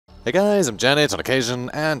Hey guys, I'm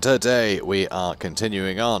JanetOnOccasion, and today we are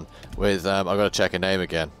continuing on with, I've got to check a name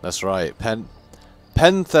again, that's right,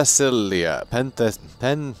 Penthesilea,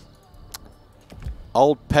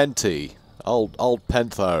 Old Penty, Old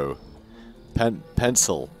Pentho,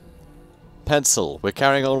 Pencil, we're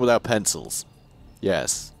carrying on with our pencils,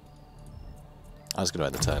 yes. I was going to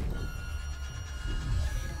end the turn.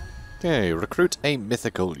 Okay, recruit a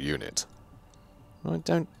mythical unit. I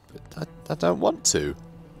don't want to.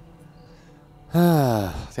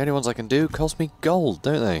 The only ones I can do cost me gold,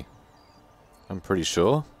 don't they? I'm pretty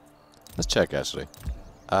sure. Let's check, actually.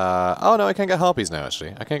 Oh no, I can't get harpies now,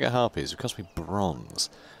 actually. I can't get harpies. It cost me bronze.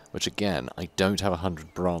 Which, again, I don't have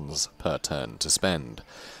 100 bronze per turn to spend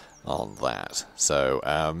on that. So,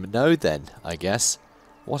 no then, I guess.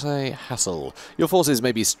 What a hassle. Your forces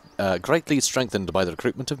may be greatly strengthened by the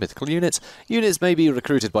recruitment of mythical units. Units may be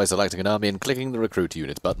recruited by selecting an army and clicking the recruit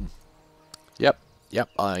unit button. Yep,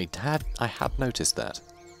 I had noticed that.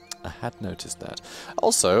 I had noticed that.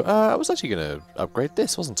 Also, I was actually going to upgrade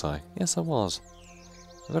this, wasn't I? Yes, I was.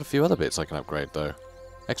 I've got a few other bits I can upgrade, though.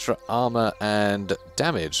 Extra armor and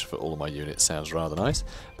damage for all of my units sounds rather nice.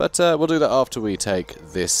 But we'll do that after we take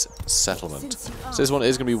this settlement. So this one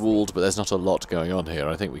is going to be walled, but there's not a lot going on here.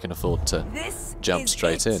 I think we can afford to jump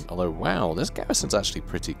straight in. Although, wow, this garrison's actually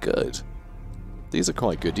pretty good. These are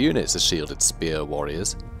quite good units, the shielded spear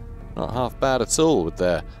warriors. Not half bad at all with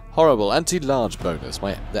their horrible anti-large bonus.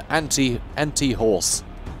 The anti-horse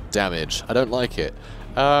damage. I don't like it.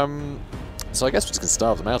 So I guess we're just going to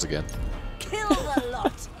starve them out again. Kill the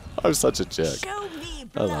lot. I'm such a jerk. Show me I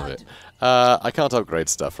blood. love it. I can't upgrade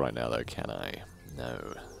stuff right now, though, can I?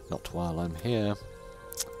 No. Not while I'm here.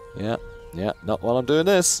 Yeah, not while I'm doing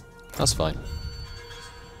this. That's fine.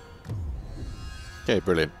 Okay,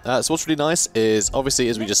 brilliant. So what's really nice is, obviously,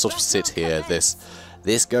 as we just sort of sit here,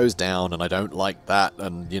 this goes down, and I don't like that,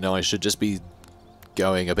 and, you know, I should just be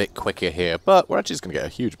going a bit quicker here, but we're actually just going to get a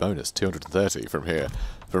huge bonus, 230 from here,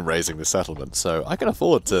 from raising the settlement, so I can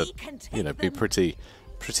afford to, you know, be pretty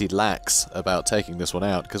lax about taking this one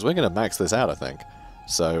out, because we're going to max this out, I think.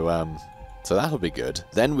 So, so that'll be good.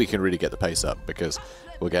 Then we can really get the pace up, because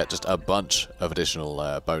we'll get just a bunch of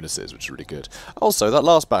additional bonuses, which is really good. Also, that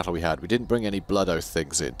last battle we had, we didn't bring any Blood Oath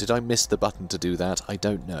things in. Did I miss the button to do that? I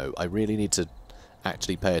don't know. I really need to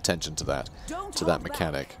actually pay attention to that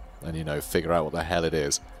mechanic, and, you know, figure out what the hell it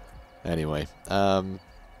is. Anyway, oh,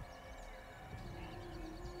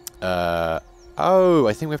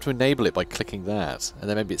 I think we have to enable it by clicking that, and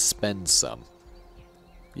then maybe it spends some.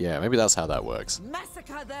 Yeah, maybe that's how that works.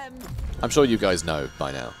 Massacre them. I'm sure you guys know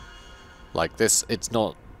by now. Like this, it's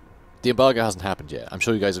not... The embargo hasn't happened yet. I'm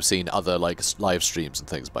sure you guys have seen other, like, live streams and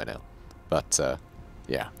things by now. But,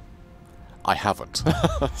 yeah. I haven't.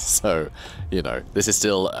 So, you know, this is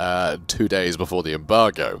still 2 days before the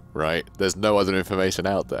embargo, right? There's no other information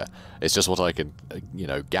out there. It's just what I can, you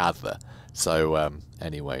know, gather. So,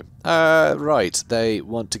 anyway. Right, they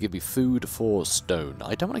want to give me food for stone.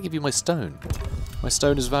 I don't want to give you my stone. My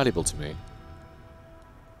stone is valuable to me.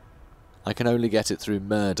 I can only get it through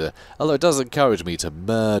murder. Although it does encourage me to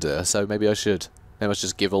murder, so maybe I should. Maybe I should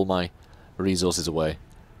just give all my resources away.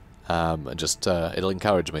 And just, it'll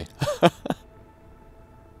encourage me.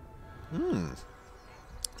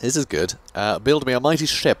 This is good. Build me a mighty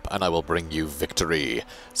ship, and I will bring you victory.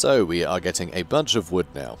 So, we are getting a bunch of wood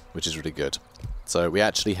now, which is really good. So, we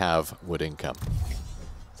actually have wood income.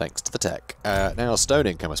 Thanks to the tech. Now, stone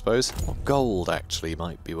income, I suppose. Well, gold, actually,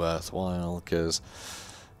 might be worthwhile, because,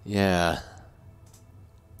 yeah.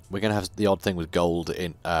 We're going to have the odd thing with gold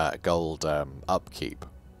in upkeep.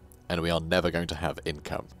 And we are never going to have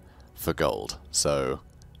income for gold. So,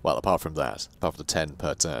 well, apart from that, apart from the 10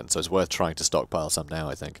 per turn. So it's worth trying to stockpile some now,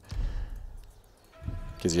 I think.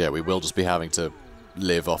 Because, yeah, we will just be having to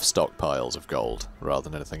live off stockpiles of gold rather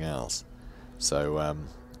than anything else. So,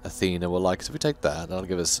 Athena will like us if we take that. That'll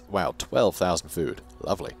give us, wow, 12,000 food.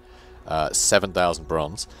 Lovely. 7,000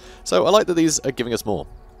 bronze. So I like that these are giving us more.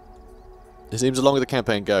 It seems the longer the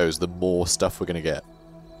campaign goes, the more stuff we're going to get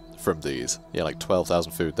from these. Yeah, like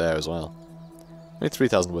 12,000 food there as well. Only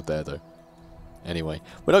 3,000 wood there, though. Anyway,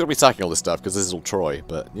 we're not going to be attacking all this stuff, because this is all Troy,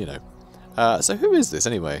 but, you know. So who is this,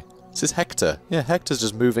 anyway? This is Hector. Yeah, Hector's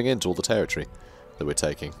just moving into all the territory that we're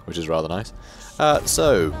taking, which is rather nice.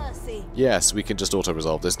 So, yes, we can just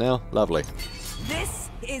auto-resolve this now. Lovely.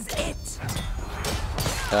 This is it.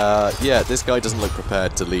 Yeah, this guy doesn't look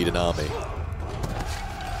prepared to lead an army.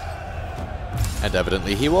 And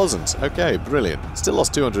evidently he wasn't. Okay, brilliant. Still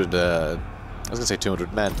lost 200, I was going to say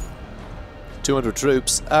 200 men. 200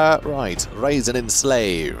 troops. Right. Raise and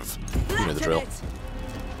enslave. You know the drill.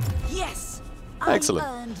 Yes.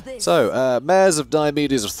 Excellent. earned this. So, Mayors of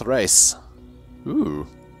Diomedes of Thrace. Ooh.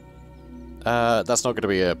 That's not going to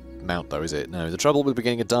be a mount though, is it? No. The trouble with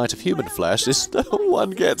beginning a diet of human flesh is no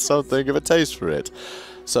one gets something of a taste for it.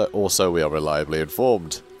 So, also we are reliably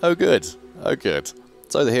informed. Oh good. Oh good.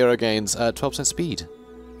 So the hero gains 12% speed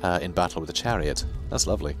in battle with a chariot. That's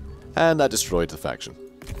lovely. And that destroyed the faction.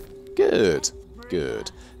 Good.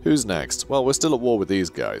 Good. Who's next? Well, we're still at war with these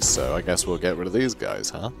guys, so I guess we'll get rid of these guys,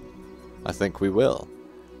 huh? I think we will.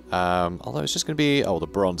 Although it's just going to be... Oh, the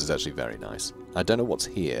bronze is actually very nice. I don't know what's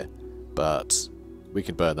here, but we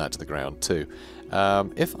can burn that to the ground too.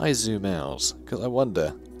 If I zoom out, because I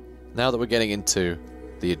wonder, now that we're getting into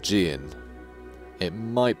the Aegean, it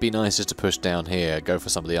might be nice just to push down here, go for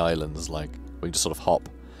some of the islands, like we can just sort of hop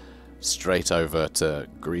straight over to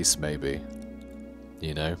Greece maybe.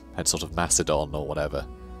 You know, head sort of Macedon or whatever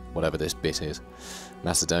this bit is.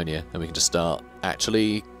 Macedonia, and we can just start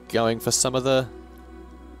actually going for some of the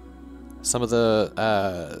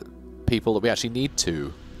people that we actually need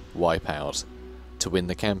to wipe out to win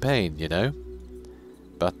the campaign, you know?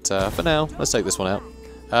 But for now, let's take this one out.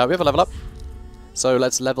 We have a level up, so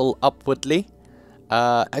let's level upwardly.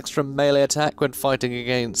 Extra melee attack when fighting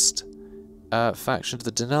against factions of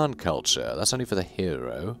the Dinan culture. That's only for the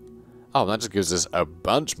hero. Oh, that just gives us a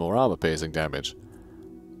bunch more armor-piercing damage.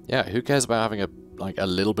 Yeah, who cares about having a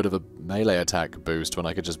little bit of a melee attack boost when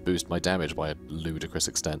I could just boost my damage by a ludicrous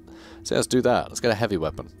extent? So yeah, let's do that. Let's get a heavy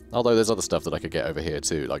weapon. Although there's other stuff that I could get over here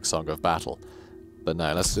too, like Song of Battle. But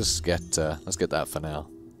no, let's just get that for now.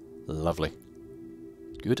 Lovely.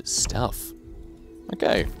 Good stuff.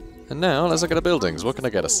 Okay, and now let's look at the buildings. What can I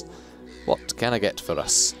get us? What can I get for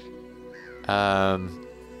us? So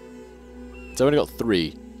I've only got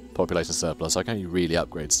 3 population surplus, so I can only really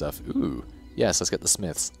upgrade stuff. Ooh, yes, let's get the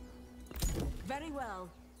smiths. Very well.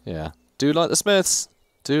 Yeah, do like the smiths.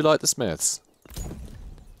 Do like the smiths.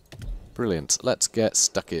 Brilliant. Let's get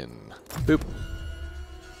stuck in. Boop.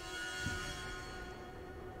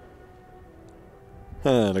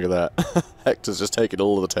 Look at that. Hector's just taken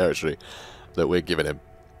all of the territory that we're giving him.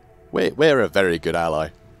 We're a very good ally.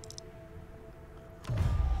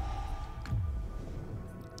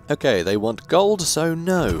 Okay, they want gold, so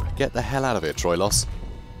no. Get the hell out of here, Troilos.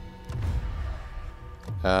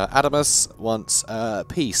 Adamus wants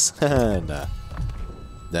peace. Nah.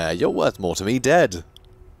 Nah, you're worth more to me dead.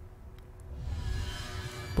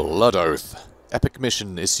 Blood Oath. Epic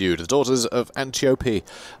mission issued. The daughters of Antiope,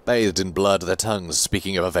 bathed in blood, their tongues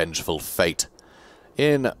speaking of a vengeful fate.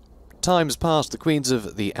 In times past, the queens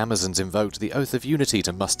of the Amazons invoked the Oath of Unity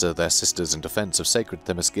to muster their sisters in defense of sacred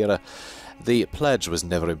Themyscira. The pledge was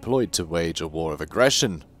never employed to wage a war of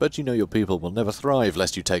aggression, but you know your people will never thrive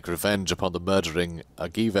lest you take revenge upon the murdering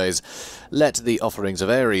Argives. Let the offerings of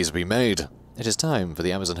Ares be made. It is time for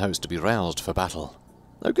the Amazon host to be roused for battle.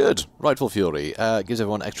 Oh good, Rightful Fury gives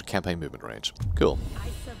everyone extra campaign movement range. Cool.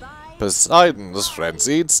 Poseidon's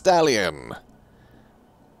Frenzied Stallion.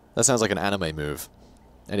 That sounds like an anime move.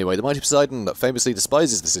 Anyway, the mighty Poseidon famously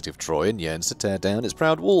despises the city of Troy and yearns to tear down its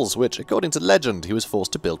proud walls, which, according to legend, he was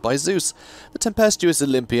forced to build by Zeus. The tempestuous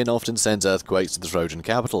Olympian often sends earthquakes to the Trojan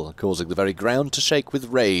capital, causing the very ground to shake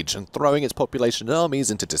with rage and throwing its population and armies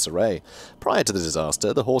into disarray. Prior to the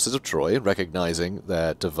disaster, the horses of Troy, recognizing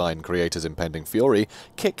their divine creator's impending fury,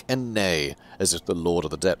 kick and neigh, as if the Lord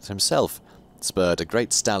of the Depth himself spurred a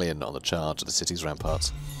great stallion on the charge of the city's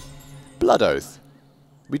ramparts. Blood Oath.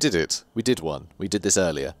 We did it. We did one. We did this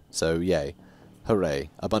earlier. So, yay.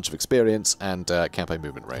 Hooray. A bunch of experience and campaign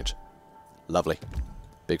movement range. Lovely.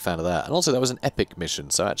 Big fan of that. And also, that was an epic mission.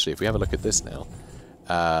 So, actually, if we have a look at this now...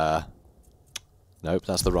 nope,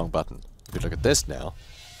 that's the wrong button. If we look at this now...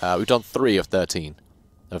 we've done 3 of 13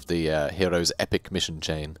 of the hero's epic mission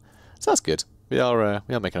chain. So, that's good. We are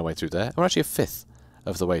making our way through there. We're actually a 5th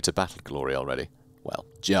of the way to Battle Glory already. Well,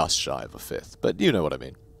 just shy of a 5th. But you know what I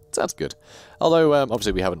mean. Sounds good. Although,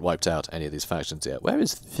 obviously we haven't wiped out any of these factions yet. Where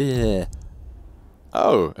is Fear?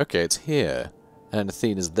 Oh, okay, it's here. And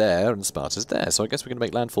Athena's there, and Sparta's there. So I guess we're going to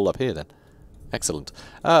make landfall up here then. Excellent.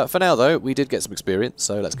 For now, though, we did get some experience,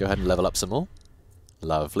 so let's go ahead and level up some more.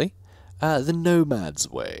 Lovely. The Nomad's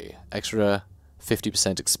Way. Extra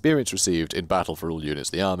 50% experience received in battle for all units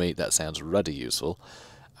of the army. That sounds ruddy useful.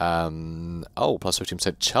 Oh, plus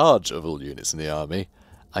 15% charge of all units in the army.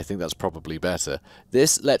 I think that's probably better.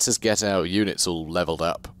 This lets us get our units all leveled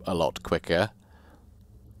up a lot quicker.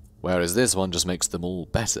 Whereas this one just makes them all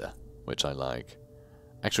better, which I like.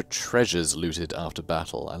 Extra treasures looted after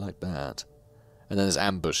battle. I like that. And then there's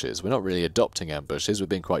ambushes. We're not really adopting ambushes. We're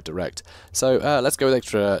being quite direct. So let's go with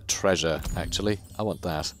extra treasure, actually. I want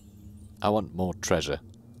that. I want more treasure.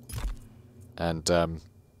 And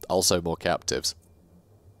also more captives.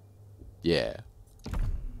 Yeah.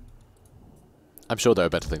 I'm sure there are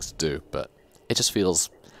better things to do, but it just feels...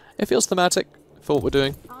 It feels thematic for what we're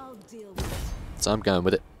doing. I'll deal with it. So I'm going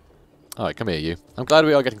with it. Alright, come here, you. I'm glad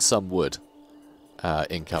we are getting some wood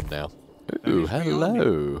income now. Ooh,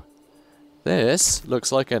 hello. This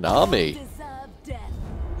looks like an army. Deserve death.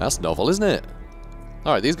 That's novel, isn't it?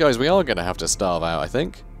 Alright, these guys we are going to have to starve out, I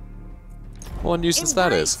think. What a nuisance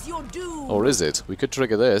that is. Embrace your doom. Or is it? We could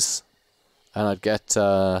trigger this, and I'd get,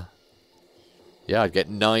 yeah, I'd get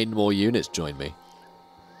 9 more units join me.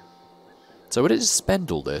 So would it just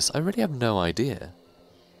spend all this? I really have no idea.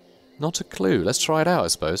 Not a clue. Let's try it out, I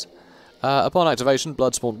suppose. Upon activation,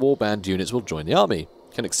 Bloodsworn Warband units will join the army.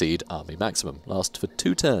 Can exceed army maximum. Last for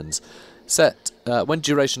 2 turns. Set, when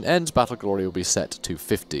duration ends, Battle Glory will be set to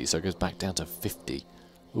 50, so it goes back down to 50.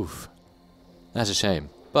 Oof. That's a shame.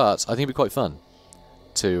 But I think it'd be quite fun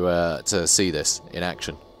to see this in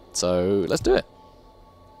action. So let's do it.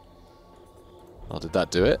 Oh, did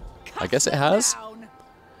that do it? I guess it has.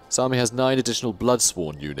 This army has 9 additional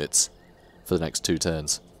Bloodsworn units for the next 2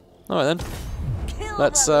 turns. Alright then.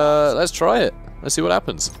 Let's try it. Let's see what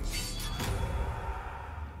happens.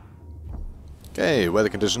 Okay, weather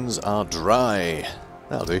conditions are dry.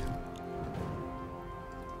 That'll do.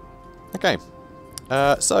 Okay.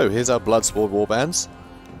 So here's our Bloodsworn Warbands.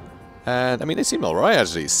 And I mean they seem alright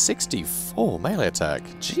actually. 64 melee attack.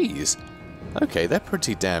 Jeez. Okay, they're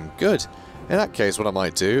pretty damn good. In that case, what I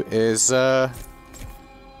might do is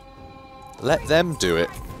let them do it.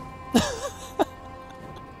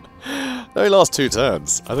 They lost 2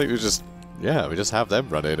 turns. I think we just, yeah, we just have them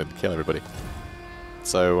run in and kill everybody.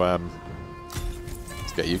 So,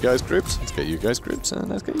 let's get you guys grouped, let's get you guys grouped, and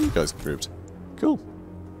let's get you guys grouped. Cool.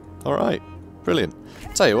 Alright. Brilliant.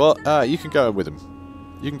 Tell you what, you can go in with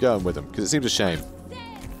them. You can go in with them, because it seems a shame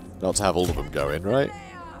not to have all of them go in, right?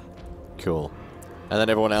 Cool. And then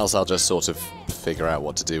everyone else I'll just sort of figure out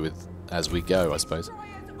what to do with as we go, I suppose.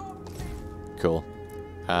 Cool.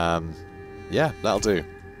 Yeah, that'll do.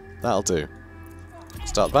 That'll do.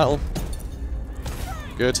 Start the battle.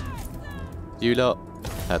 Good. You lot,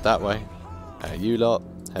 head that way. You lot,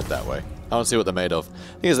 head that way. I want to see what they're made of.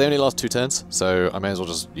 Thing is, they only last 2 turns, so I may as well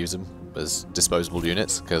just use them as disposable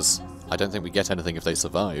units, because I don't think we get anything if they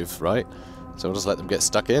survive, right? So we'll just let them get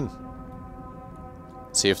stuck in.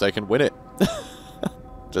 See if they can win it.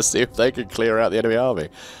 Just see if they can clear out the enemy army.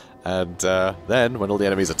 And then, when all the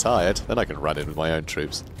enemies are tired, then I can run in with my own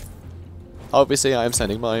troops. Obviously, I am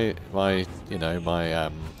sending my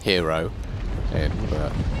hero in,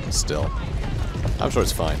 but still, I'm sure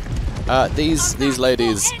it's fine. These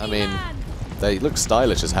ladies, I mean, they look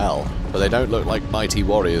stylish as hell, but they don't look like mighty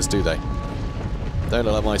warriors, do they? Don't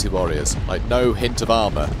look like mighty warriors. Like, no hint of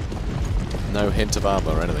armor. No hint of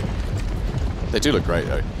armor or anything. They do look great,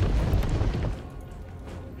 though.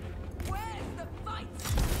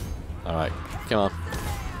 Alright, come on.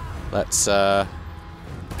 Let's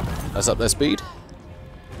up their speed.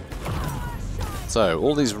 So,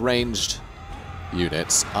 all these ranged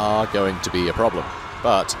units are going to be a problem.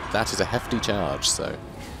 But that is a hefty charge, so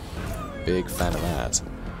big fan of that.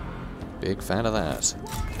 Big fan of that.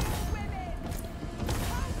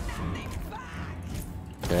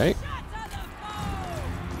 Okay.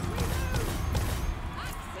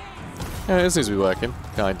 Yeah, it seems to be working,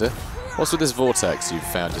 kinda. What's with this vortex you've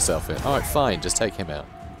found yourself in? Alright, fine, just take him out.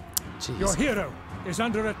 Jeez. Your hero is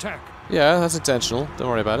under attack. Yeah, that's intentional. Don't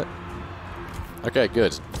worry about it. Okay,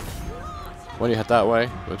 good. When you head that way...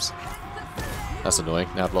 Whoops. That's annoying.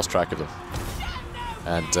 Now I've lost track of them.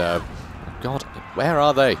 And, God, where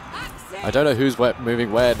are they? I don't know who's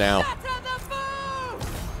moving where now.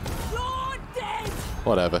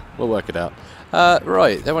 Whatever. We'll work it out.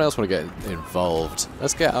 Right. Everyone else want to get involved.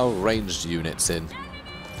 Let's get our ranged units in.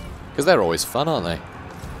 Because they're always fun, aren't they?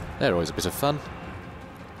 They're always a bit of fun.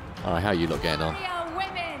 Alright, how are you lot getting on?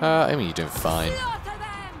 I mean, you're doing fine.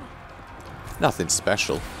 Nothing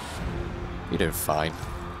special. You're doing fine.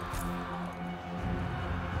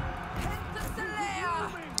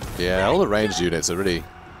 Yeah, all the ranged units are really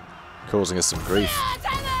causing us some grief.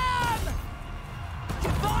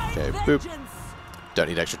 Okay, boop. Don't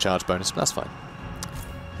need extra charge bonus, but that's fine.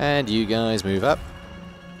 And you guys move up.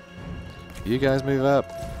 You guys move up.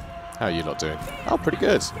 How are you lot doing? Oh, pretty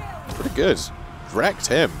good. Pretty good. Wrecked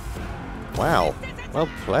him. Wow. Well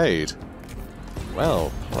played.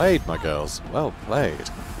 Well played, my girls. Well played.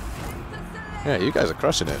 Yeah, you guys are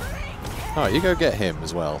crushing it. Alright, you go get him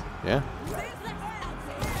as well, yeah?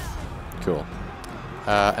 Cool.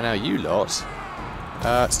 And now you lot,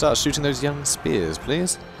 start shooting those young spears,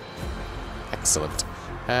 please. Excellent.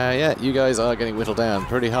 Yeah, you guys are getting whittled down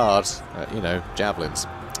pretty hard. You know, javelins.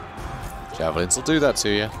 Javelins will do that to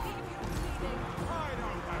you.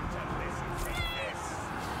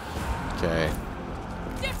 Okay.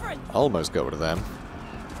 Almost got rid of them.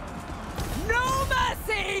 No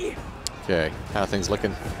mercy! Okay, how are things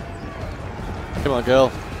looking? Come on,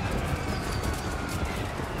 girl.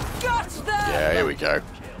 Got them! Yeah, here we go.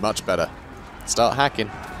 Much better. Start hacking.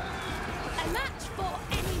 A match for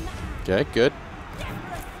any man. Okay, good.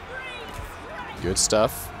 Good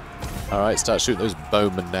stuff. Alright, start shooting those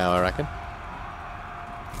bowmen now, I reckon.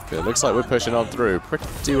 Good, looks like we're pushing on through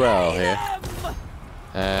pretty well here.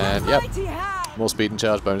 And, yep, more speed and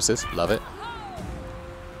charge bonuses. Love it.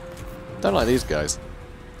 Don't like these guys.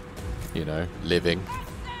 You know, living.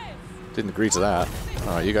 Didn't agree to that.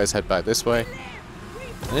 Alright, you guys head back this way.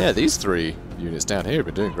 And yeah, these 3 units down here have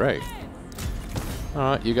been doing great.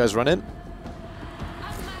 Alright, you guys run in.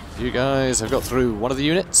 You guys have got through one of the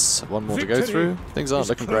units. One more to go through. Things aren't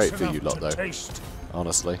looking great for you lot, though.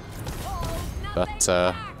 Honestly. But,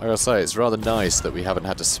 I gotta say, it's rather nice that we haven't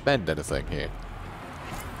had to spend anything here.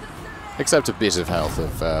 Except a bit of health of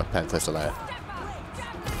Penthesilea.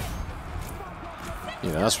 You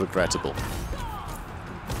know, that's regrettable.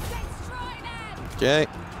 Okay.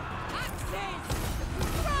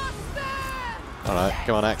 Alright,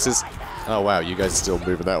 come on, axes. Oh wow, you guys are still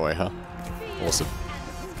moving that way, huh? Awesome.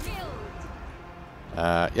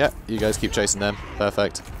 Yeah, you guys keep chasing them.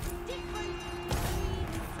 Perfect.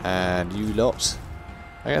 And you lot,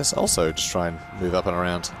 I guess, also just try and move up and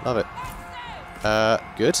around. Love it.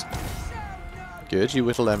 Good. Good, you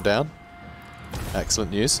whittle them down. Excellent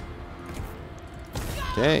news.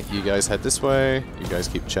 Okay, you guys head this way. You guys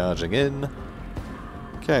keep charging in.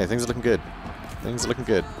 Okay, things are looking good. Things are looking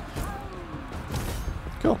good.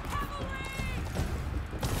 Cool.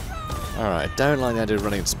 Alright, don't like the idea of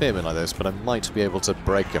running at spearmen like this, but I might be able to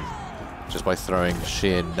break them just by throwing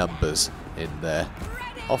sheer numbers in there.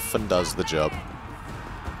 Often does the job.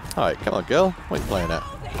 Alright, come on, girl. What are you playing at?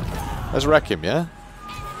 Let's wreck him, yeah?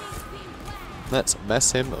 Let's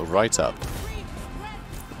mess him right up.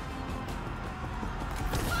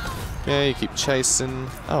 Yeah, you keep chasing.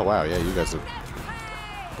 Oh, wow, yeah, you guys are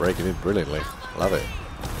breaking in brilliantly. Love it.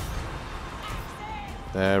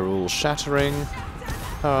 They're all shattering.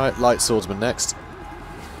 Alright, light swordsman next.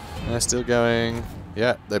 They're still going.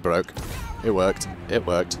 Yeah, they broke. It worked. It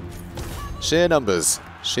worked. Sheer numbers.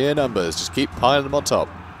 Sheer numbers. Just keep piling them on top.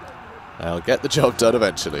 They'll get the job done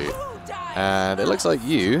eventually. And it looks like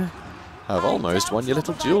you have almost won your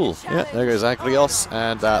little duel. Yeah, there goes Agrios,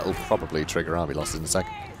 and that'll probably trigger army losses in a sec.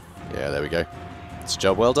 Yeah, there we go. It's a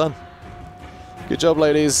job well done. Good job,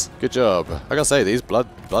 ladies. Good job. I gotta say, these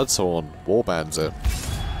Bloodsworn Warbands are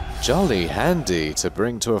jolly handy to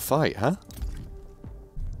bring to a fight, huh?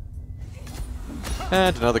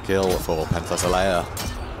 And another kill for Penthesilea.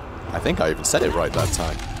 I think I even said it right that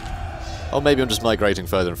time. Or maybe I'm just migrating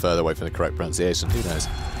further and further away from the correct pronunciation. Who knows?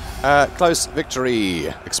 Close victory.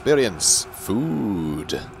 Experience.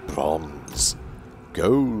 Food. Bronze.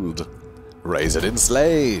 Gold. Raise it in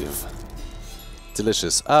slave.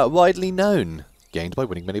 Delicious. Widely known. Gained by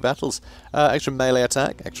winning many battles. Extra melee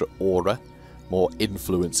attack. Extra aura. More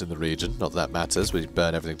influence in the region. Not that matters. We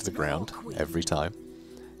burn everything to the ground. Every time.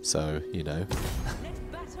 So, you know.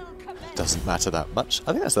 Doesn't matter that much.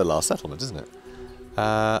 I think that's their last settlement, isn't it?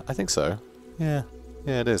 I think so. Yeah.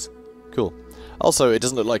 Yeah, it is. Cool. Also, it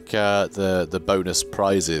doesn't look like the bonus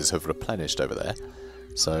prizes have replenished over there.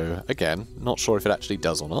 So, again, not sure if it actually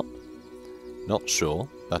does or not. Not sure.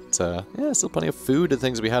 But, yeah, still plenty of food and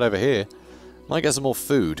things we had over here. Might get some more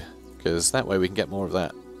food, because that way we can get more of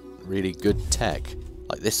that really good tech,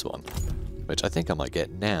 like this one. Which I think I might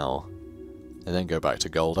get now. And then go back to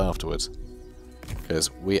gold afterwards.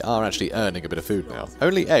 Because we are actually earning a bit of food now.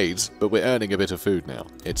 Only 8, but we're earning a bit of food now.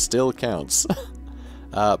 It still counts.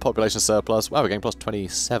 Population surplus. Wow, we're getting plus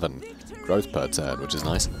 27 growth per turn, which is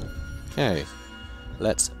nice. Okay,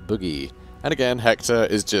 let's boogie. And again, Hector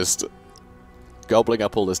is just gobbling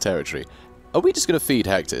up all this territory. Are we just going to feed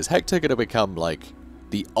Hector? Is Hector going to become, like,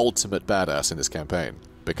 the ultimate badass in this campaign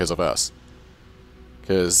because of us?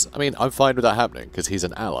 Because, I mean, I'm fine with that happening, because he's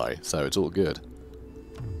an ally, so it's all good.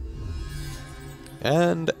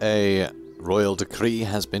 And a royal decree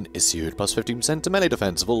has been issued, plus 15% to melee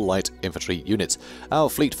defense of all light infantry units. Our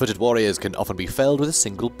fleet-footed warriors can often be felled with a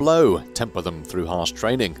single blow. Temper them through harsh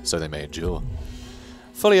training, so they may endure.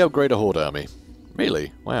 Fully upgrade a horde army.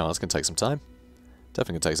 Really? Wow, that's going to take some time.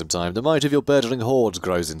 Definitely going to take some time. The might of your burgeoning hordes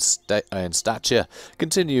grows in stature.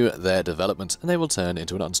 Continue their development, and they will turn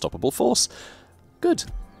into an unstoppable force. Good.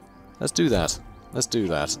 Let's do that. Let's do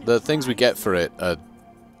that. The things we get for it are...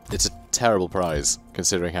 It's a terrible prize,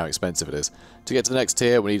 considering how expensive it is. To get to the next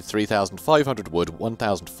tier, we need 3,500 wood,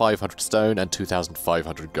 1,500 stone, and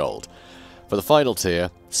 2,500 gold. For the final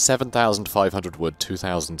tier, 7,500 wood,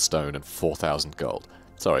 2,000 stone, and 4,000 gold.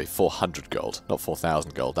 Sorry, 400 gold, not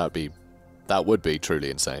 4,000 gold. That would be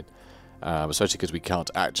truly insane. Especially because we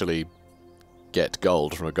can't actually get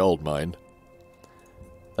gold from a gold mine.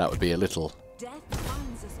 That would be a little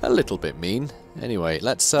bit mean. Anyway,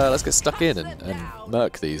 let's get stuck in and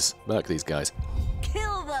murk these guys.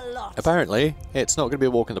 Kill the lot. Apparently, it's not going to be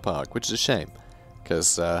a walk in the park, which is a shame,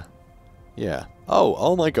 because yeah.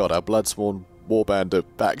 Oh my God, our Bloodsworn Warband are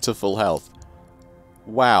back to full health.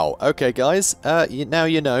 Wow. Okay, guys. Now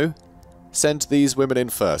you know. Send these women in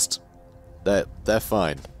first. They're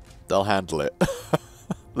fine. They'll handle it.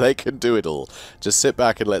 They can do it all. Just sit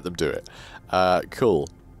back and let them do it. Cool.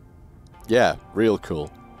 Yeah, real cool.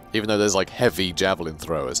 Even though there's like heavy javelin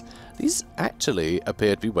throwers. These actually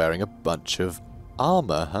appear to be wearing a bunch of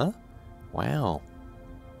armor, huh? Wow.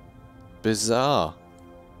 Bizarre.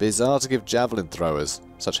 Bizarre to give javelin throwers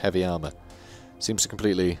such heavy armor. Seems to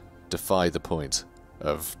completely defy the point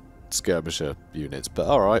of skirmisher units, but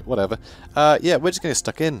alright, whatever. Yeah, we're just going to get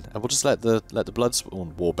stuck in, and we'll just let the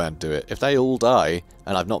Bloodsworn Warband do it. If they all die,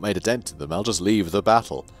 and I've not made a dent in them, I'll just leave the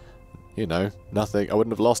battle. You know, nothing, I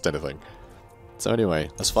wouldn't have lost anything. So anyway,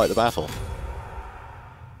 let's fight the battle.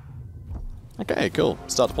 Okay, cool.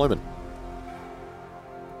 Start deployment.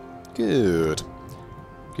 Good.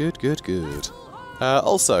 Good.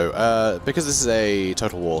 Also, because this is a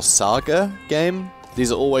Total War Saga game,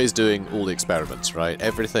 these are always doing all the experiments, right?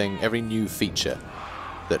 Every new feature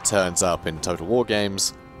that turns up in Total War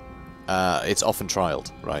games, it's often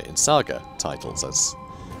trialed, right? In Saga titles, as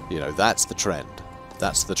you know, that's the trend.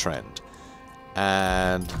 That's the trend.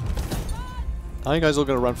 And are you guys all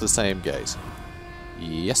going to run for the same gate?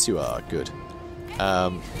 Yes, you are. Good.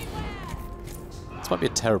 This might be a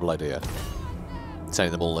terrible idea.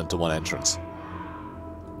 Sending them all into one entrance.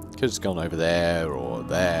 Could have just gone over there, or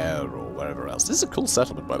wherever else. This is a cool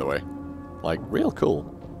settlement, by the way. Like, real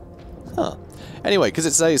cool. Huh. Anyway, because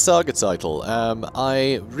it's a Saga title,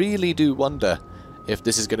 I really do wonder if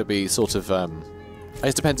this is going to be sort of...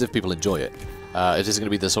 it depends if people enjoy it. It is going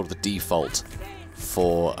to be the sort of the default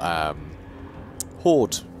for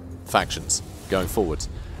Horde factions going forward.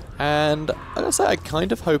 And I gotta say, I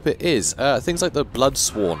kind of hope it is. Things like the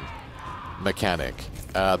Bloodsworn mechanic,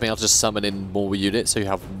 being able to just summon in more units so you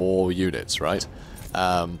have more units, right?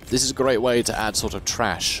 This is a great way to add sort of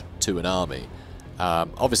trash to an army.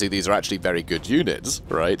 Obviously these are actually very good units,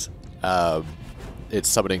 right? It's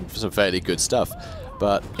summoning some fairly good stuff,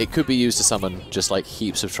 but it could be used to summon just like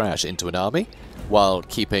heaps of trash into an army while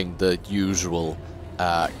keeping the usual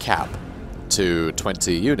cap to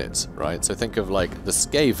 20 units, right? So think of like the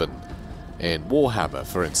Skaven in Warhammer,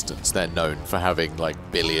 for instance. They're known for having like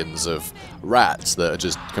billions of rats that are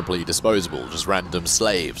just completely disposable, just random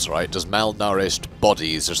slaves, right? Just malnourished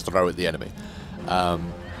bodies just throw at the enemy.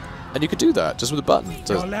 And you could do that just with a button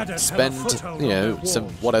to spend, you know, some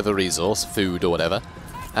whatever resource, food or whatever,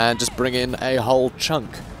 and just bring in a whole chunk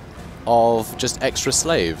of just extra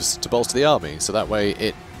slaves to bolster the army, so that way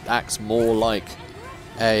it acts more like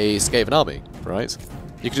a Skaven army, right?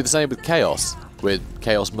 You could do the same with Chaos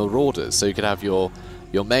Marauders, so you could have your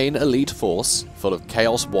main elite force full of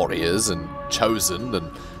Chaos Warriors and Chosen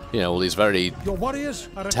and, you know, all these very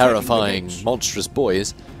terrifying, monstrous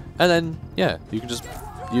boys, and then, yeah, you can just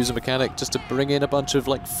use a mechanic just to bring in a bunch of,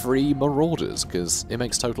 like, free Marauders, because it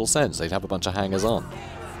makes total sense. They'd have a bunch of hangers-on.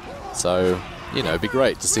 So, you know, it'd be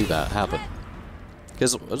great to see that happen.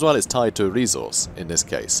 Because, as well, it's tied to a resource in this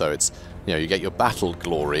case, so it's, you know, you get your battle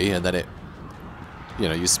glory, and then it, you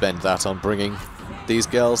know, you spend that on bringing these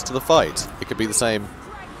girls to the fight. It could be the same,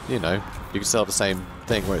 you know, you could still have the same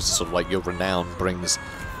thing where it's just sort of like your renown brings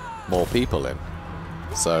more people in.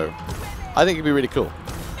 So, I think it'd be really cool.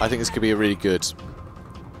 I think this could be a really good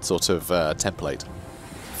sort of template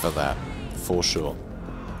for that, for sure.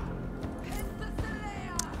 Do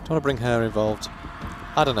you want to bring her involved?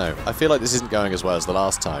 I don't know. I feel like this isn't going as well as the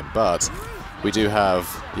last time, but we do have,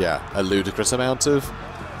 yeah, a ludicrous amount of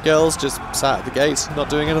girls just sat at the gate, not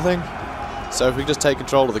doing anything. So if we just take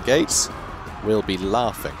control of the gates, we'll be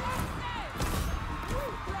laughing.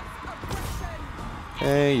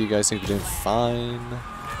 Hey, you guys seem to be doing fine.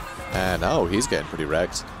 And, oh, he's getting pretty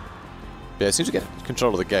wrecked. Yeah, as soon as we get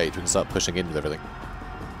control of the gate, we can start pushing in with everything.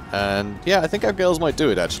 And, yeah, I think our girls might do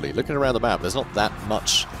it, actually. Looking around the map, there's not that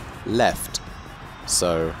much left.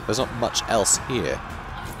 So, there's not much else here.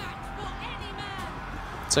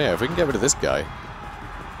 So, yeah, if we can get rid of this guy.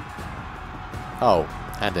 Oh,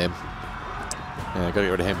 and him. Yeah, gotta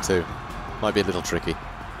get rid of him, too. Might be a little tricky.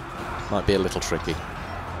 Might be a little tricky.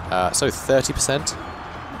 So 30%.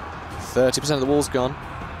 30% of the wall's gone.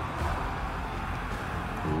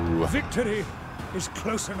 Ooh. Victory is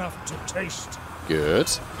close enough to taste.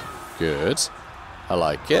 Good. Good. I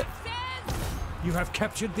like it. You have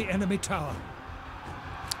captured the enemy tower.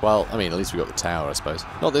 Well, I mean, at least we got the tower, I suppose.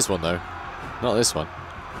 Not this one, though. Not this one.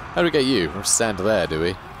 How do we get you? From stand there, do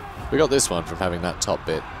we? We got this one from having that top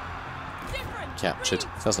bit captured. So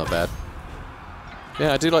that's not bad.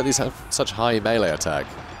 Yeah, I do like these have such high melee attack.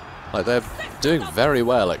 Like, they're doing very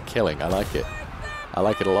well at killing. I like it. I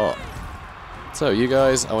like it a lot. So, you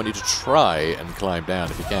guys, I want you to try and climb down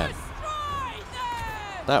if you can.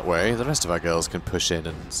 That way, the rest of our girls can push in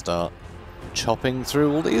and start chopping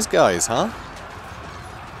through all these guys, huh?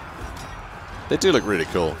 They do look really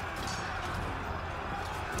cool.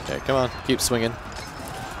 Okay, come on, keep swinging.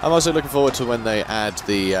 I'm also looking forward to when they add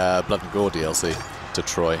the Blood and Gore DLC to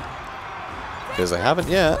Troy. Because they haven't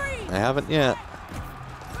yet. They haven't yet.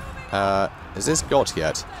 Is this got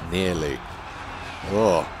yet? Nearly.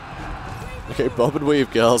 Oh. Okay, bob and weave,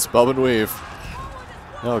 girls. Bob and weave.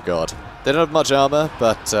 Oh, God. They don't have much armor,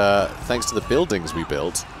 but thanks to the buildings we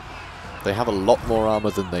built, they have a lot more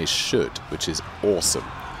armor than they should, which is awesome.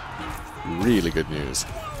 Really good news.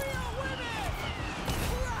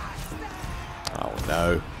 Oh,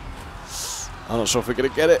 no. I'm not sure if we're going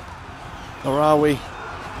to get it. Or are we?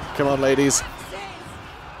 Come on, ladies.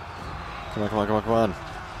 Come on, come on, come on, come on.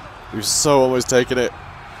 We've so almost taken it.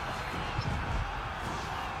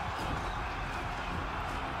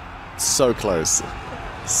 So close.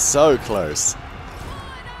 So close.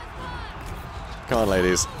 Come on,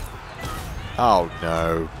 ladies. Oh,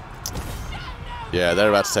 no. Yeah, they're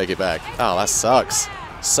about to take it back. Oh, that sucks.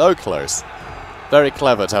 So close. Very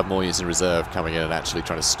clever to have more units in reserve coming in and actually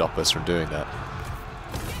trying to stop us from doing that.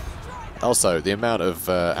 Also, the amount of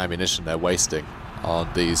ammunition they're wasting on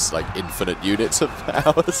these, like, infinite units of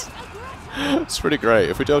ours. It's pretty great.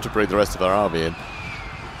 If we don't have to bring the rest of our army in,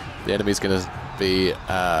 the enemy's going to be,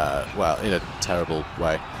 well, in a terrible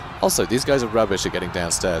way. Also, these guys are rubbish at getting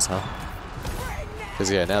downstairs, huh?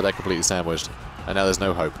 Because, yeah, now they're completely sandwiched. And now there's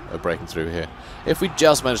no hope of breaking through here. If we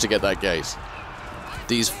just managed to get that gate,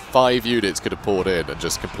 these 5 units could have poured in and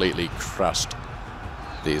just completely crushed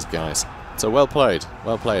these guys. So well played,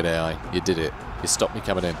 AI. You did it. You stopped me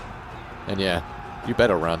coming in. And yeah, you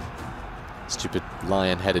better run. Stupid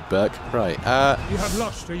lion-headed Burke. Right, You have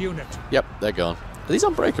lost a unit. Yep, they're gone. Are these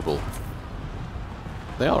unbreakable?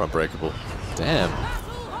 They are unbreakable. Damn.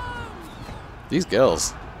 These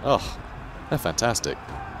girls. Oh, they're fantastic.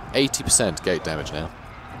 80% gate damage now.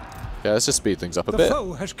 Okay, let's just speed things up a bit. The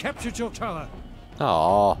foe has captured your tower.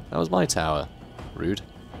 Aw, that was my tower. Rude.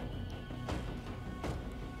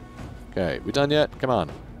 Okay, we done yet? Come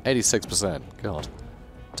on. 86%. God.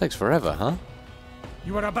 Takes forever, huh?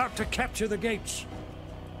 You are about to capture the gates.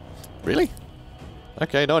 Really?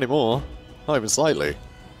 Okay, not anymore. Not even slightly.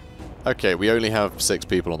 Okay, we only have 6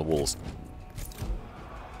 people on the walls.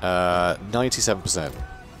 97%.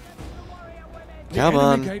 Come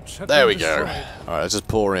on. There we go. Alright, let's just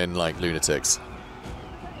pour in like lunatics.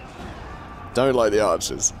 Don't like the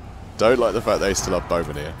archers. Don't like the fact they still have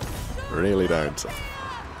bowmen here. Really don't.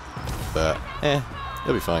 But,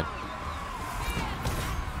 they'll be fine.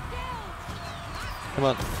 Come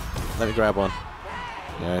on. Let me grab one.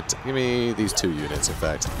 Yeah, give me these 2 units, in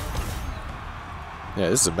fact. Yeah,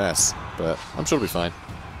 this is a mess, but I'm sure it'll be fine.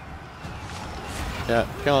 Yeah,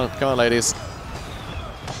 come on, ladies.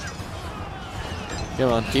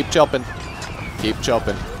 Come on, keep chopping. Keep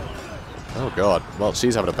chopping. Oh, God. Well,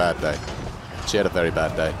 she's having a bad day. She had a very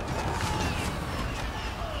bad day.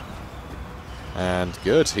 And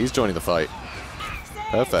good, he's joining the fight.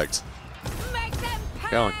 Perfect.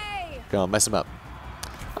 Go on. Go on, mess him up.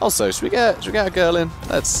 Also, should we get a girl in?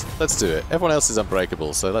 Let's do it. Everyone else is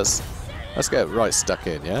unbreakable, so let's get right stuck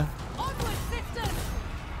in, yeah?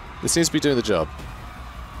 This seems to be doing the job.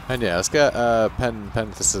 And yeah, let's get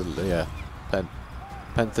Penthesilea.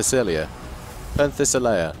 Penthesilea.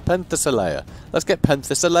 Let's get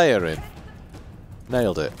Penthesilea in.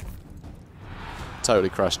 Nailed it. Totally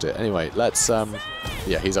crushed it. Anyway, let's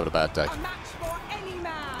yeah, he's having a bad day.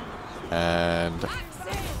 And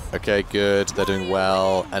okay, good. They're doing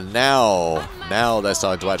well. And now they're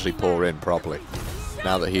starting to actually pour in properly.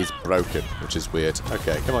 Now that he's broken, which is weird.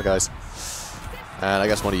 Okay, come on, guys. And I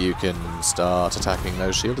guess one of you can start attacking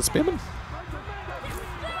those shielded spearmen.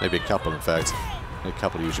 Maybe a couple, in fact. A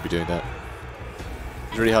couple of you should be doing that.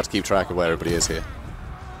 It's really hard to keep track of where everybody is here.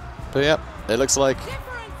 But yep, it looks like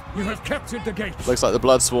you have captured the gate. Looks like the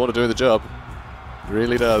Bloodsworn are doing the job. It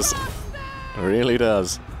really does. It really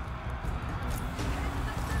does.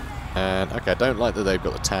 And, okay, I don't like that they've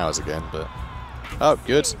got the towers again, but... Oh,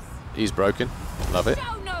 good. He's broken. Love it.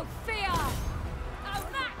 Show no fear. A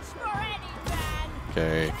match for any man.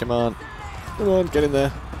 Okay, come on. Come on, get in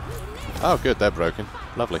there. Oh, good, they're broken.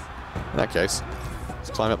 Lovely. In that case, let's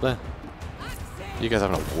climb up there. You guys are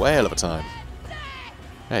having a whale of a time.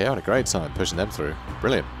 Yeah, you're having a great time pushing them through.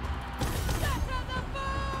 Brilliant.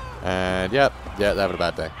 And, yep, yeah, they're having a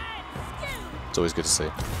bad day. It's always good to see.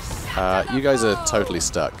 You guys are totally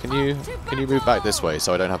stuck. Can you move back this way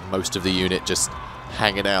so I don't have most of the unit just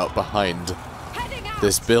hanging out behind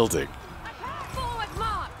this building?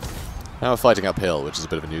 Now we're fighting uphill, which is a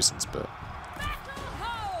bit of a nuisance, but...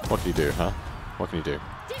 What can you do, huh? What can you do?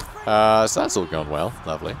 So that's all gone well.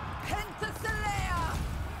 Lovely. Penthesilea.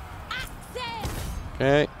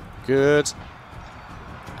 Okay, good.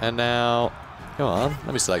 And now... Come on,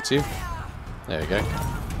 let me select you. There we go.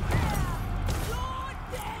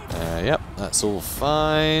 Yep, that's all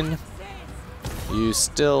fine. You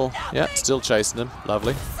still... Yeah, still chasing them.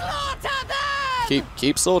 Lovely.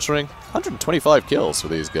 Keep slaughtering. 125 kills for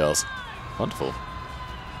these girls. Wonderful.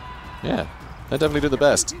 Yeah, they're definitely doing the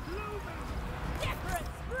best.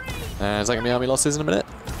 And is that going to be army losses in a minute?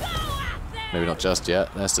 Maybe not just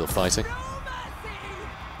yet. They're still fighting.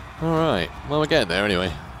 Alright, well we're getting there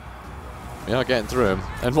anyway. We are getting through them.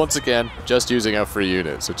 And once again, just using our free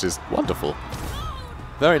units, which is wonderful.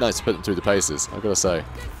 Very nice to put them through the paces, I've got to say.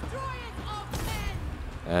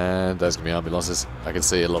 And there's going to be army losses. I can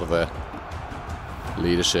see a lot of their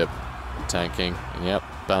leadership tanking. Yep,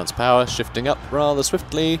 balance power, shifting up rather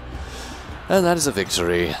swiftly. And that is a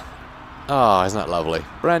victory. Ah, isn't that lovely?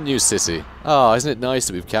 Brand new city. Ah, isn't it nice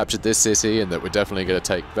that we've captured this city and that we're definitely going to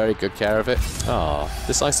take very good care of it? Ah,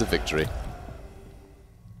 decisive victory.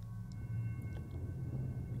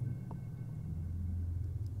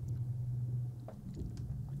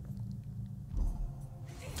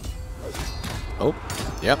 Oh,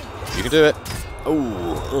 yep, you can do it.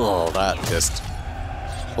 Oh, that just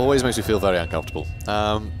always makes me feel very uncomfortable.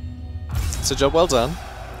 So job well done.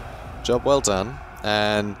 Job well done.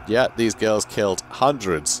 And yeah, these girls killed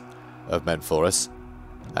hundreds of men for us.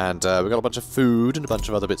 And we got a bunch of food and a bunch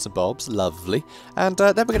of other bits and bobs. Lovely. And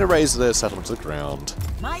then we're going to raise the settlement to the ground.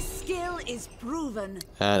 My skill is proven.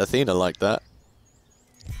 And Athena liked that.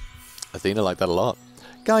 Athena liked that a lot.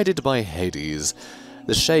 Guided by Hades.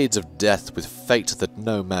 The shades of death with fate that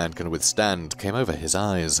no man can withstand came over his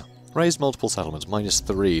eyes. Raised multiple settlements,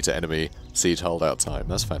 -3 to enemy siege holdout time.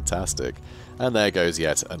 That's fantastic. And there goes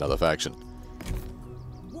yet another faction.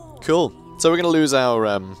 Cool. So we're going to lose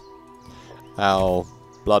our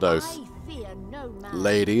Blood Oath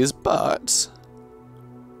ladies, but...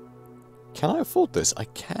 Can I afford this? I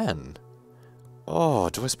can. Oh,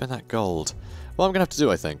 do I spend that gold? What I'm going to have to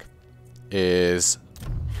do, I think, is...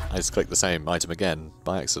 I just clicked the same item again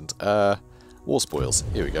by accident. War spoils.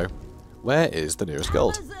 Here we go. Where is the nearest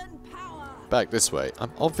gold? Back this way.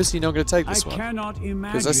 I'm obviously not going to take this one.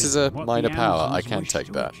 Because this is a minor power. I can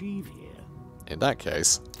take that. In that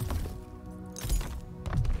case,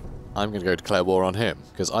 I'm going to go declare war on him.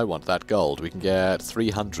 Because I want that gold. We can get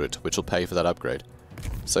 300, which will pay for that upgrade.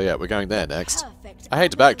 So yeah, we're going there next. I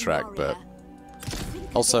hate to backtrack, but...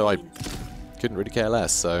 Also, I couldn't really care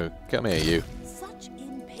less, so come here, you.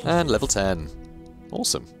 And level 10.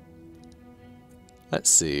 Awesome. Let's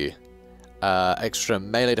see. Extra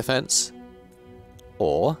melee defense.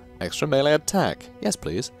 Or extra melee attack. Yes,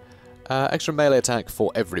 please. Extra melee attack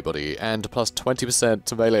for everybody. And plus 20%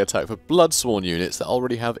 to melee attack for Bloodsworn units that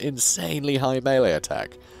already have insanely high melee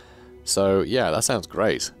attack. So, yeah, that sounds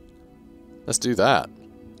great. Let's do that.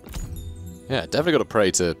 Yeah, definitely got to pray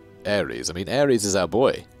to Ares. I mean, Ares is our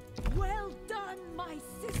boy. Well done, my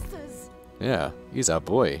sisters. Yeah, he's our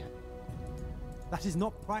boy. That is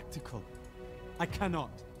not practical. I cannot.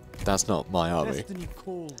 That's not my army. Destiny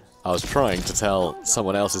calls. I was trying to tell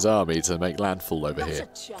someone else's army to make landfall over here,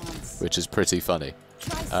 which is pretty funny.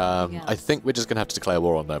 I think we're just going to have to declare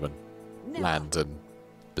war on them and land and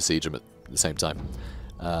besiege them at the same time.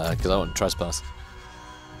 Because I want to trespass.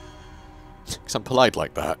 Because I'm polite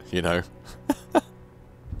like that, you know.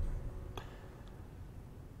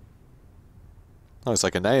 Oh, it's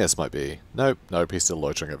like Aeneas might be. Nope, nope, he's still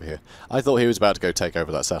loitering over here. I thought he was about to go take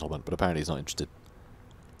over that settlement, but apparently he's not interested.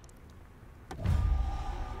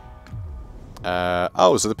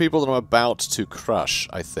 Oh, so the people that I'm about to crush,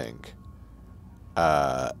 I think.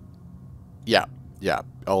 Yeah,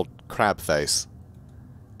 old crab face.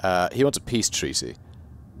 He wants a peace treaty,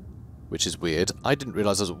 which is weird. I didn't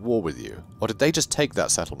realise I was at war with you. Or did they just take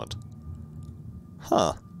that settlement?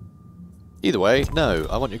 Huh. Either way, no,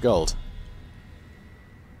 I want your gold.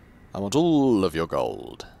 I want all of your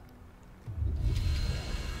gold.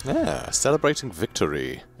 Ah, celebrating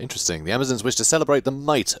victory. Interesting. The Amazons wish to celebrate the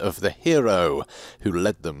might of the hero who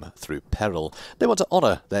led them through peril. They want to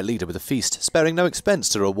honour their leader with a feast, sparing no expense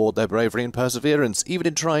to reward their bravery and perseverance. Even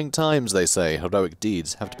in trying times, they say, heroic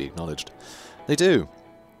deeds have to be acknowledged. They do.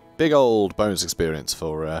 Big old bonus experience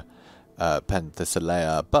for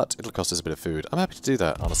Penthesilea, but it'll cost us a bit of food. I'm happy to do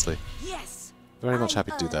that, honestly. Yes. Very much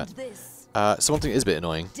happy to do that. So one thing that is a bit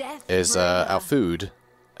annoying is our food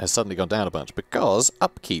has suddenly gone down a bunch because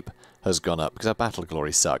upkeep has gone up because our battle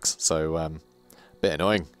glory sucks. So, bit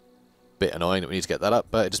annoying. Bit annoying that we need to get that up,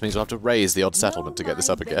 but it just means we'll have to raise the odd settlement to get this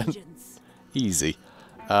up again. Easy.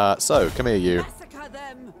 So, come here, you.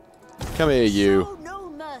 Come here, you.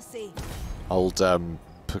 Old,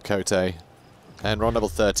 Pukote. And we're on level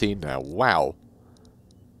 13 now. Wow.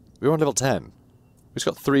 We were on level 10. We've just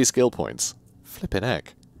got 3 skill points. Flippin'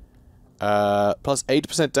 heck. Plus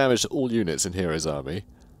 8% damage to all units in Hero's Army.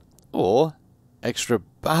 Or extra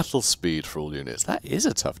battle speed for all units. That is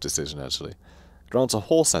a tough decision, actually. Grants a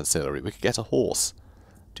horse ancillary. We could get a horse.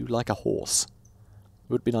 Do you like a horse?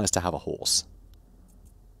 It would be nice to have a horse.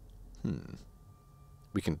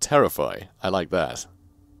 We can terrify. I like that.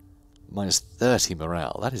 Minus 30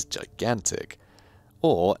 morale. That is gigantic.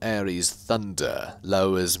 Or Ares Thunder.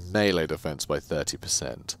 Lowers melee defense by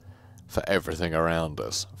 30%. For everything around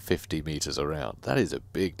us. 50 meters around. That is a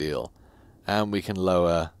big deal. And we can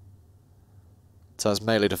lower... So that's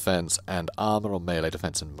melee defense and armor, or melee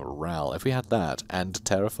defense and morale. If we had that and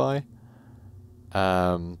Terrify...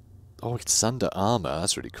 oh, we could Sunder armor.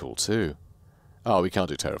 That's really cool too. Oh, we can't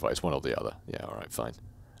do Terrify. It's one or the other. Yeah, alright, fine.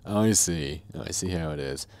 I see. I see how it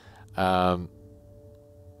is. Oh,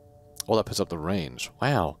 that puts up the range.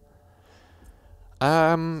 Wow.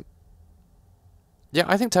 Yeah,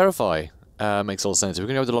 I think Terrify makes all sense. If we're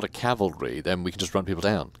going to go with a lot of cavalry, then we can just run people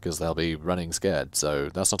down, because they'll be running scared, so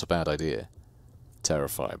that's not a bad idea.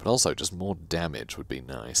 Terrify, but also just more damage would be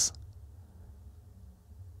nice.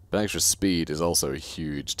 But extra speed is also a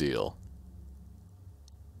huge deal.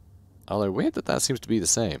 Although weird that that seems to be the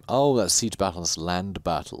same. Oh, that's siege battles, land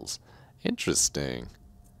battles. Interesting.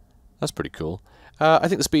 That's pretty cool. I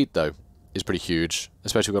think the speed, though, is pretty huge.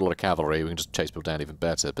 Especially if we've got a lot of cavalry, we can just chase people down even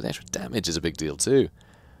better. But the extra damage is a big deal, too.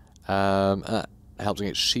 That helps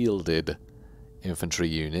against shielded infantry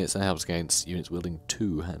units, and helps against units wielding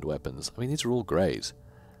 2-hand weapons. I mean, these are all great.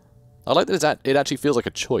 I like that it actually feels like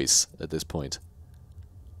a choice at this point.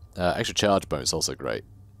 Extra charge bonus is also great.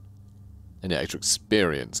 And yeah, extra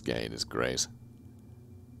experience gain is great.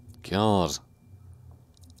 God.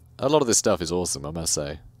 A lot of this stuff is awesome, I must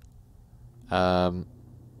say.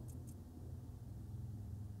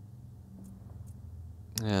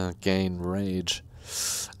 Yeah, gain rage.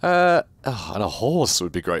 And a horse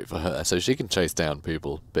would be great for her, so she can chase down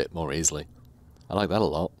people a bit more easily. I like that a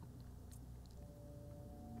lot.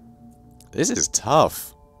 This is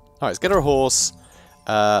tough. Alright, let's get her a horse.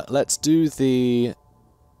 Let's do the...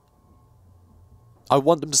 I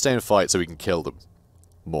want them to stay and fight so we can kill them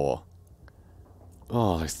more.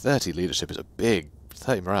 Oh, 30 leadership is a big...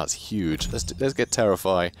 30 morale is huge. Let's get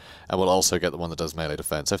Terrify, and we'll also get the one that does melee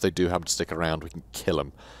defense. So if they do happen to stick around, we can kill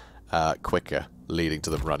them quicker, leading to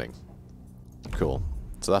them running. Cool.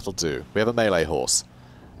 So that'll do. We have a melee horse.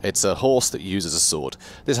 It's a horse that uses a sword.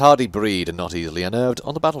 This hardy breed are not easily unnerved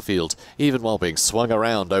on the battlefield, even while being swung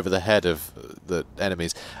around over the head of the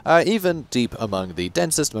enemies, even deep among the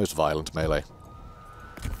densest, most violent melee.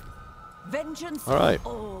 Alright.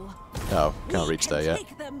 Oh, can't reach there yet.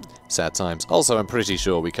 Sad times. Also, I'm pretty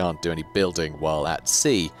sure we can't do any building while at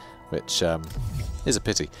sea, which is a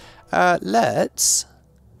pity. Let's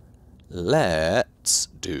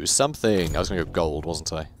do something. I was going to go gold,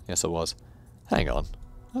 wasn't I? Yes, I was. Hang on.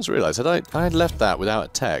 I just realised that I had left that without a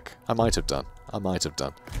tech. I might have done.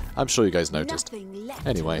 I'm sure you guys noticed.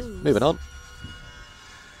 Anyway, moving on.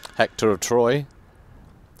 Hector of Troy.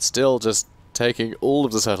 Still just taking all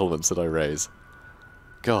of the settlements that I raise.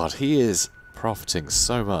 God, he is profiting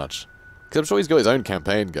so much. Because I'm sure he's got his own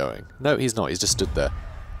campaign going. No, he's not. He's just stood there.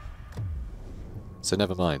 So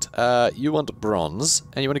never mind. You want bronze,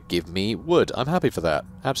 and you want to give me wood. I'm happy for that.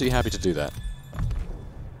 Absolutely happy to do that.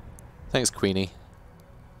 Thanks, Queenie.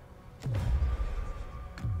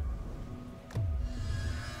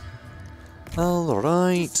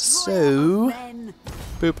 Alright, so...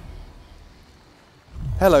 Boop.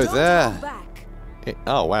 Hello there.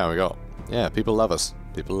 Oh, wow, we got... Yeah, people love us.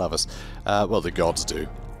 People love us. Well, the gods do.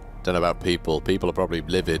 Don't know about people. People are probably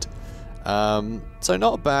livid. So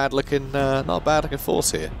not a bad looking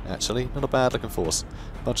force here, actually. Not a bad looking force.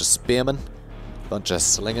 Bunch of spearmen, bunch of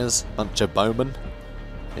slingers, bunch of bowmen.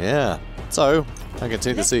 Yeah. So, I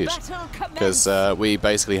continue the siege. Because we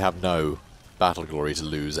basically have no battle glory to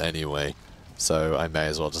lose anyway. So I may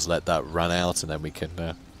as well just let that run out, and then we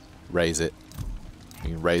can raise it.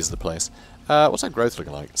 We can raise the place. What's our growth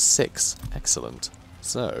looking like? 6. Excellent.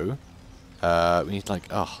 So, we need like,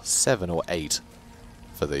 7 or 8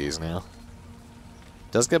 for these now.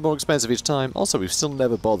 Does get more expensive each time. Also, we've still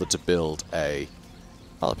never bothered to build a...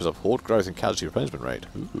 Oh, that puts up horde growth and casualty replenishment rate.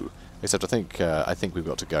 Ooh. Except I think we've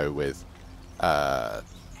got to go with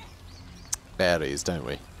berries, don't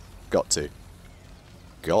we? Got to.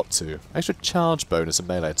 Extra charge bonus and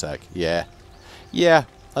melee attack. Yeah. Yeah,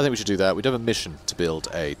 I think we should do that. We do have a mission to build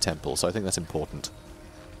a temple, so I think that's important.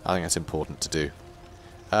 I think that's important to do.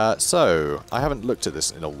 So, I haven't looked at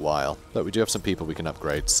this in a while, but we do have some people we can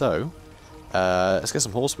upgrade. So, let's get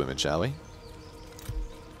some horsewomen, shall we?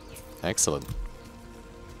 Excellent.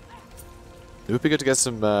 It would be good to get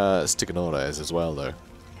some stigonores as well, though.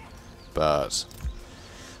 But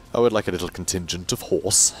I would like a little contingent of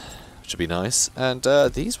horse, which would be nice. And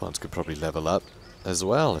these ones could probably level up as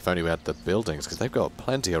well, if only we had the buildings, because they've got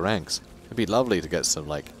plenty of ranks. It'd be lovely to get some,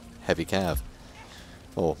 like, heavy cav.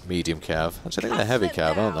 Or medium cav. Actually, I think they're heavy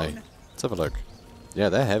cav, aren't they? Let's have a look. Yeah,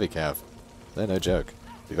 they're heavy cav. They're no joke.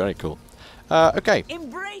 Be very cool. Okay.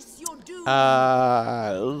 Embrace your doom.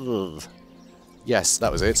 Yes,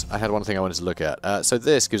 that was it. I had one thing I wanted to look at. So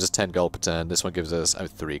this gives us 10 gold per turn. This one gives us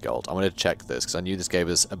 3 gold. I wanted to check this because I knew this gave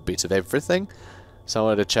us a bit of everything. So I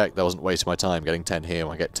wanted to check that I wasn't wasting my time getting 10 here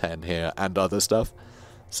when I get 10 here and other stuff.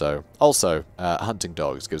 So, also, hunting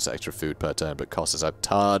dogs gives us extra food per turn but costs us a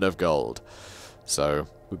ton of gold. So,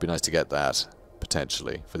 it would be nice to get that,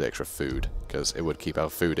 potentially, for the extra food, because it would keep our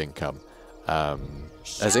food income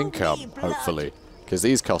as income, hopefully. Because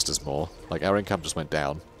these cost us more. Like, our income just went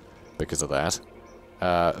down because of that.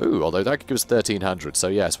 Although that could give us 1,300, so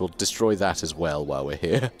yes, we'll destroy that as well while we're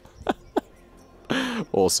here.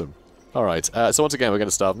 Awesome. Alright, so once again, we're going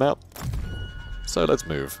to starve them out. So, let's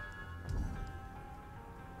move.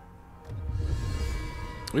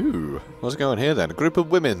 Ooh, what's going on here then? A group of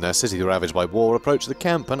women, their city ravaged by war, approach the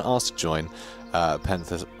camp and ask to join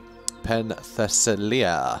Penthesilea.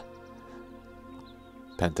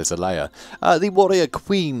 The warrior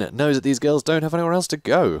queen knows that these girls don't have anywhere else to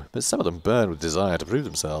go, but some of them burn with desire to prove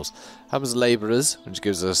themselves. Have them as labourers, which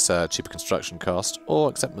gives us cheaper construction cost, or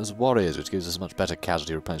accept them as warriors, which gives us a much better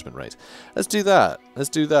casualty replenishment rate. Let's do that. Let's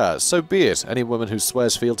do that. So be it. Any woman who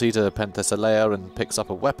swears fealty to Penthesilea and picks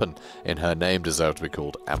up a weapon in her name deserves to be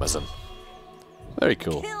called Amazon. Very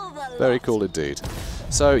cool. Very cool indeed.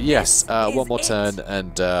 So yes, one more turn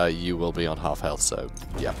and you will be on half health, so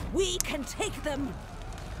yeah. We can take them.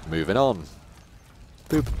 Moving on.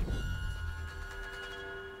 Boop.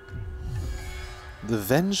 The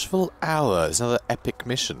Vengeful Hour is another epic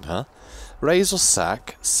mission, huh? Raise or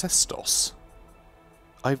sack Sestos.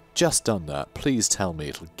 I've just done that. Please tell me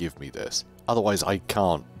it'll give me this. Otherwise I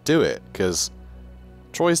can't do it, because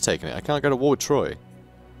Troy's taken it. I can't go to war with Troy.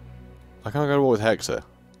 I can't go to war with Hector.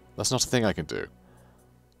 That's not a thing I can do.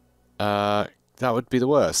 That would be the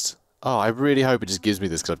worst. Oh, I really hope it just gives me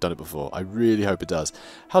this because I've done it before. I really hope it does.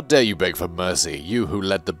 How dare you beg for mercy, you who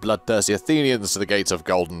led the bloodthirsty Athenians to the gates of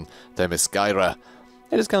golden Themyscira.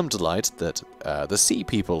 It has come to light that the sea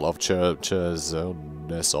people of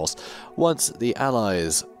Chersonesos, once the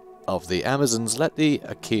allies of the Amazons, let the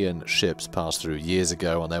Achaean ships pass through years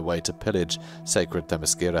ago on their way to pillage sacred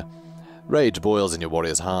Themyscira. Rage boils in your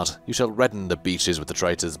warrior's heart. You shall redden the beaches with the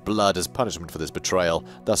traitors' blood as punishment for this betrayal.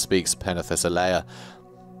 Thus speaks Penthesilea.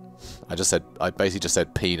 I basically just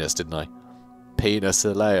said penis, didn't I?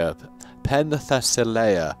 Penthesilea.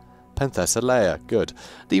 Penthesilea. Penthesilea. Good.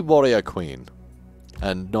 The warrior queen.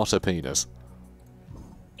 And not a penis.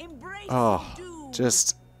 Oh,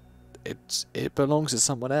 just... It belongs to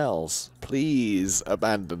someone else. Please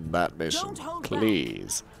abandon that mission.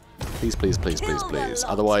 Please. Please, please, please, please, please.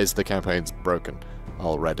 Otherwise the campaign's broken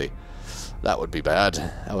already. That would be bad.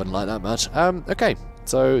 I wouldn't like that much. Okay.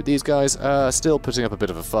 So these guys are still putting up a bit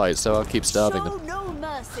of a fight, so I'll keep starving them. No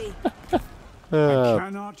mercy. I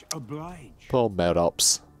cannot oblige. Poor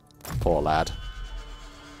Merops. Poor lad.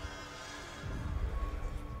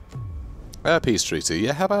 Peace treaty.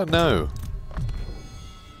 Yeah, how about no?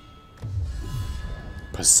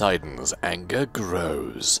 Poseidon's anger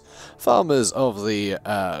grows. Farmers of the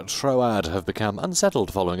Troad have become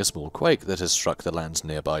unsettled following a small quake that has struck the lands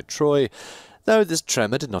nearby Troy. Though this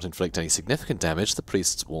tremor did not inflict any significant damage, the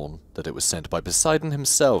priests warn that it was sent by Poseidon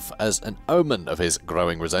himself as an omen of his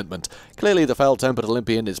growing resentment. Clearly, the foul-tempered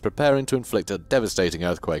Olympian is preparing to inflict a devastating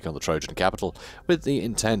earthquake on the Trojan capital, with the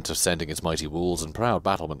intent of sending its mighty walls and proud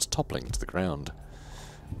battlements toppling to the ground.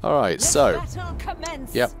 Alright, so...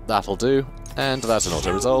 Yep, that'll do. And that's an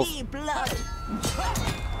auto-resolve.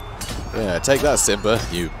 Yeah, take that, Simba,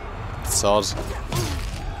 you sod.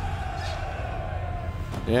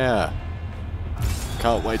 Yeah.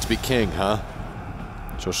 Can't wait to be king, huh?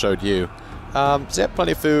 Sure showed you. So yeah,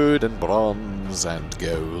 plenty of food and bronze and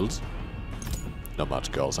gold. Not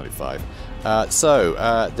much gold, it's only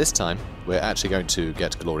 5. This time we're actually going to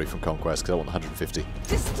get glory from conquest because I want 150.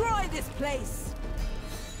 Destroy this place.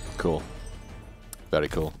 Cool. Very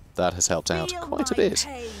cool. That has helped out quite a bit.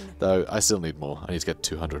 Though I still need more. I need to get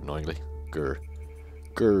 200 annoyingly. Grr.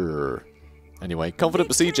 Grr. Anyway, confident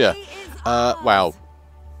besieger. Wow.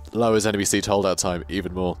 Lowers enemy siege holdout time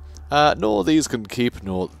even more. Nor these can keep,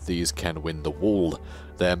 nor these can win the wall.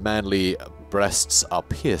 Their manly breasts are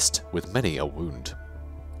pierced with many a wound.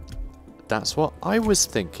 That's what I was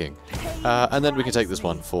thinking. And then we can take this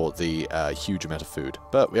one for the huge amount of food.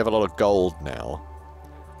 But we have a lot of gold now,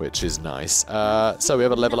 which is nice. So we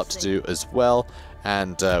have a level up to do as well.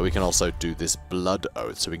 And we can also do this blood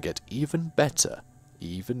oath, so we can get even better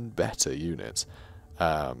units.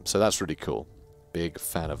 So that's really cool. Big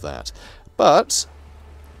fan of that. But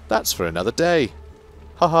that's for another day.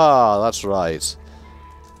 Haha, that's right.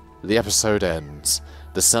 The episode ends.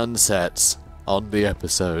 The sun sets on the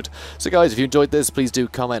episode. So guys, if you enjoyed this, please do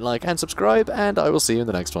comment, like, and subscribe, and I will see you in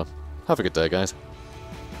the next one. Have a good day, guys.